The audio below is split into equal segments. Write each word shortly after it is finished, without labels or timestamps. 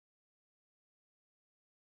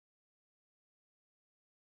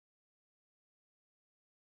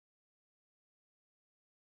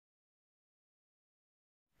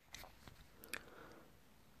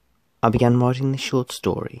I began writing this short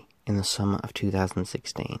story in the summer of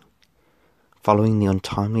 2016, following the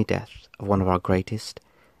untimely death of one of our greatest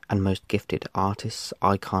and most gifted artists,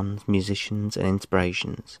 icons, musicians and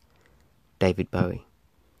inspirations, David Bowie,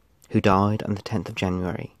 who died on the 10th of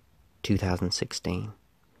January 2016.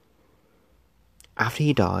 After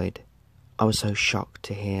he died, I was so shocked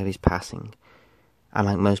to hear of his passing, and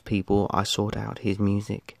like most people, I sought out his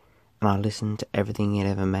music and I listened to everything he had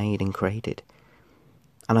ever made and created.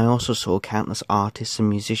 And I also saw countless artists and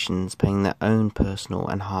musicians paying their own personal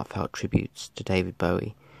and heartfelt tributes to David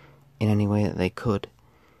Bowie in any way that they could,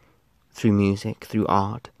 through music, through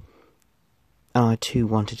art, and I too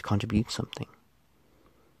wanted to contribute something.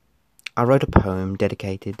 I wrote a poem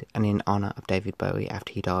dedicated and in honour of David Bowie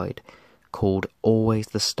after he died, called Always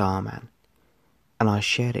the Starman, and I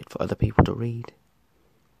shared it for other people to read.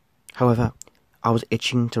 However, I was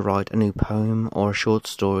itching to write a new poem or a short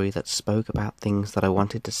story that spoke about things that I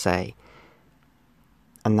wanted to say,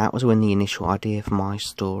 and that was when the initial idea for my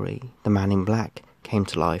story, The Man in Black, came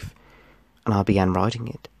to life, and I began writing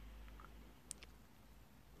it.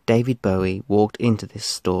 David Bowie walked into this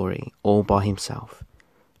story all by himself,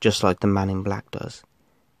 just like the Man in Black does,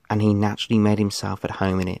 and he naturally made himself at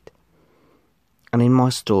home in it. And in my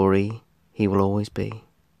story, he will always be.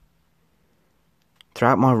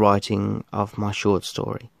 Throughout my writing of my short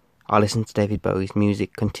story, I listened to David Bowie's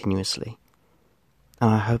music continuously, and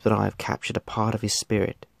I hope that I have captured a part of his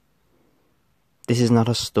spirit. This is not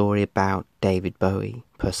a story about David Bowie,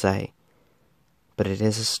 per se, but it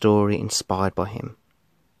is a story inspired by him.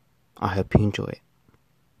 I hope you enjoy it.